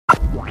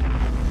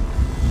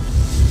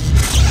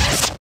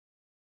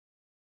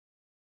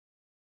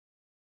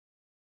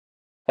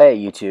Hey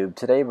YouTube,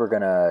 today we're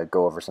gonna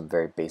go over some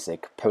very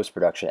basic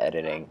post-production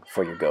editing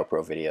for your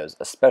GoPro videos,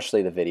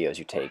 especially the videos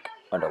you take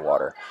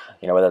underwater.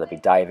 Whether that be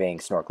diving,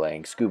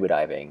 snorkeling, scuba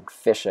diving,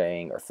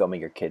 fishing, or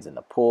filming your kids in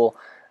the pool,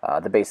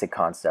 the basic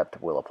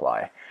concept will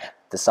apply.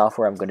 The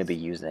software I'm going to be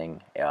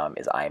using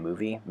is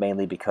iMovie,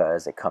 mainly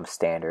because it comes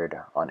standard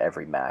on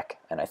every Mac,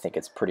 and I think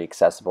it's pretty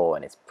accessible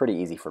and it's pretty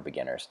easy for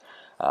beginners.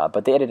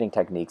 But the editing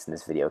techniques in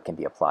this video can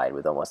be applied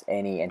with almost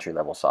any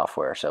entry-level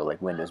software, so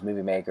like Windows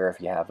Movie Maker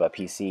if you have a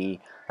PC,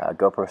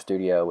 GoPro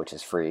Studio, which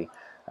is free,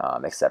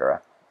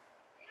 etc.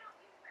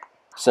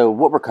 So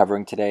what we're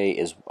covering today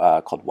is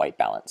called white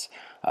balance.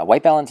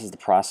 White balance is the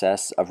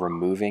process of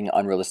removing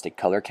unrealistic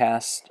color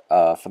cast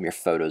from your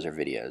photos or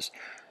videos.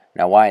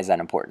 Now, why is that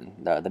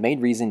important? The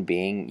main reason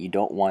being you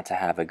don't want to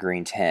have a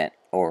green tint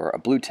or a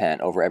blue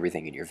tint over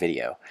everything in your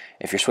video.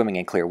 If you're swimming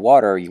in clear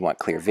water, you want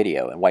clear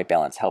video, and white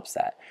balance helps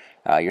that.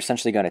 You're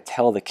essentially going to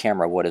tell the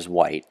camera what is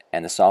white,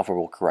 and the software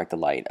will correct the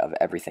light of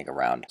everything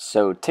around.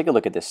 So take a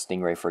look at this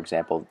stingray, for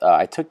example.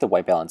 I took the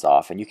white balance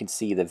off, and you can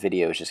see the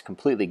video is just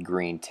completely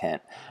green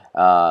tint.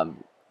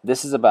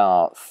 This is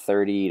about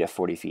 30 to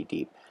 40 feet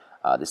deep,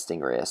 the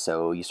stingray is,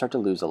 so you start to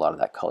lose a lot of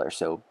that color.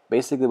 So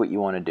basically what you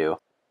want to do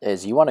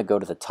is you want to go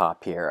to the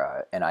top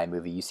here in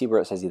iMovie. You see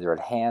where it says either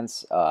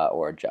enhance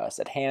or adjust.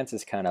 Enhance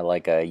is kind of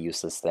like a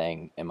useless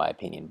thing in my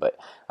opinion, but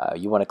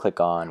you want to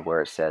click on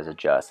where it says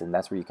adjust, and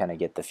that's where you kind of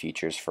get the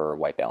features for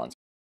white balance.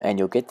 And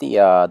you'll get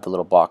the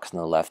little box on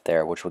the left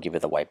there, which will give you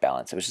the white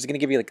balance. So it's just going to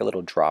give you like a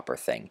little dropper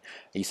thing.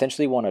 You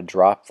essentially want to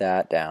drop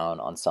that down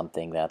on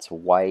something that's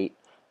white,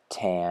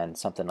 tan,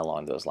 something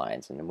along those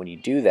lines. And when you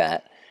do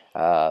that,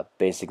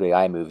 basically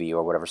iMovie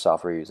or whatever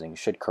software you're using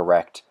should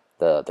correct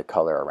the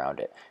color around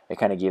it. It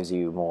kind of gives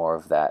you more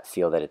of that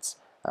feel that it's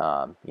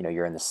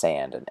you're in the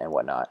sand and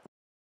whatnot.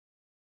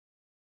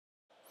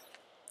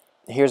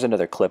 Here's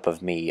another clip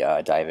of me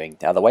diving.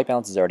 Now the white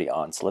balance is already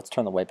on, so let's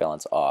turn the white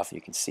balance off. You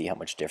can see how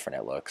much different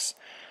it looks.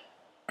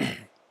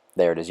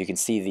 There it is. You can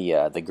see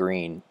the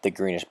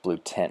greenish blue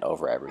tint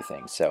over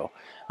everything. So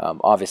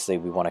obviously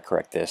we want to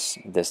correct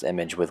this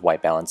image with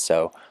white balance.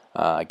 So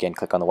again,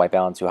 click on the white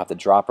balance. You'll have the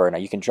dropper. Now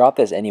you can drop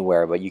this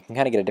anywhere, but you can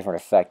kind of get a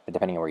different effect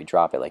depending on where you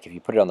drop it. Like if you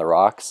put it on the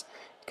rocks,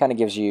 it kind of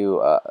gives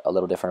you a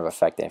little different of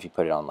effect than if you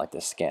put it on like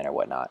the skin or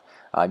whatnot.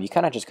 You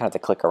kind of have to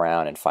click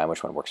around and find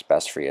which one works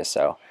best for you.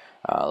 So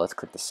let's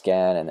click the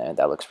skin, and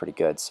that looks pretty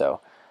good.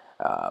 So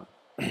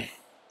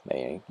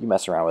you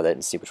mess around with it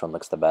and see which one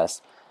looks the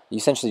best. You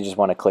essentially just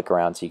want to click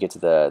around so you get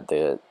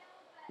to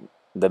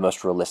the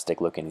most realistic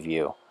looking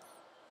view.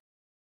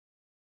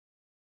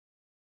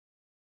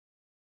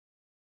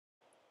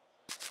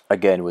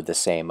 Again with the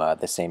same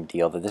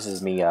deal. That this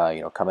is me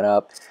coming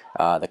up.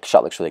 The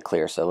shot looks really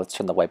clear. So let's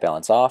turn the white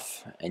balance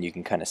off, and you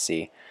can kind of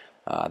see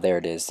there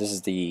it is. This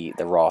is the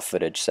raw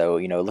footage. So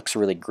it looks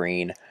really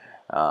green.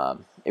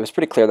 It was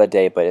pretty clear that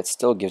day, but it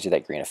still gives you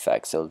that green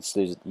effect. So let's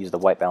use the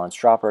white balance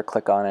dropper,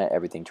 click on it,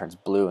 everything turns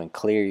blue and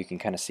clear. You can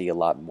kind of see a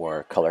lot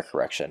more color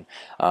correction.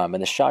 And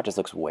the shot just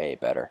looks way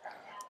better.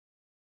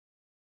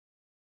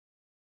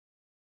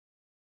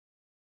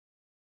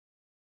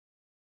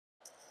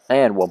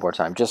 And one more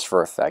time, just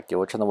for effect,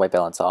 you'll turn the white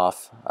balance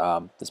off.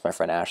 This is my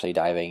friend Ashley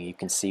diving. You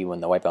can see when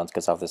the white balance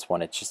gets off this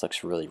one, it just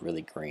looks really,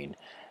 really green.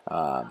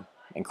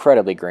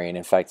 Incredibly green.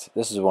 In fact,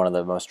 this is one of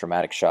the most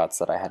dramatic shots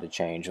that I had to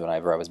change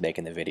whenever I was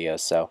making the video.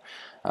 So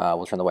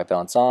we'll turn the white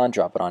balance on,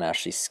 drop it on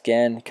Ashley's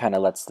skin, kind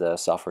of lets the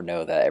software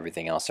know that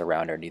everything else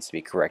around her needs to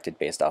be corrected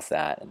based off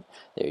that. And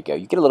there you go.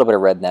 You get a little bit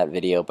of red in that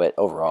video, but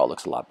overall it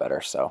looks a lot better.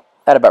 So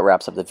that about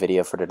wraps up the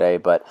video for today,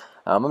 but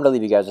I'm going to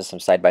leave you guys with some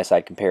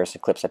side-by-side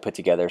comparison clips I put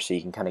together so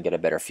you can kind of get a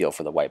better feel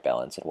for the white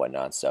balance and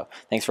whatnot. So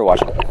thanks for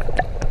watching.